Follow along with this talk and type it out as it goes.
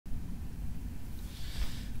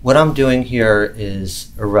What I'm doing here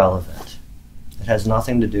is irrelevant. It has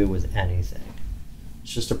nothing to do with anything.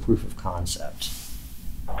 It's just a proof of concept.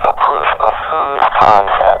 A proof of whose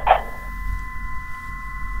concept?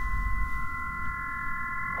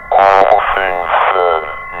 All things said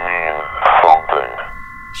mean something.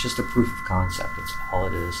 It's just a proof of concept. That's all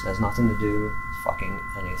it is. It has nothing to do with fucking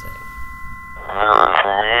anything. There is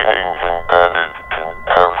meaning embedded in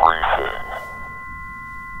everything.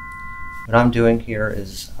 What I'm doing here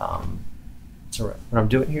is, what I'm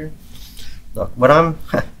doing here? Look, what I'm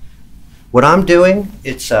doing,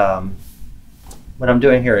 what I'm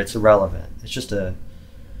doing here, it's irrelevant. It's just a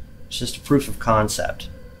proof of concept.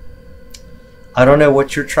 I don't know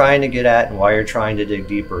what you're trying to get at and why you're trying to dig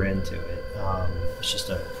deeper into it. It's just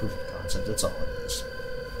a proof of concept. That's all it is.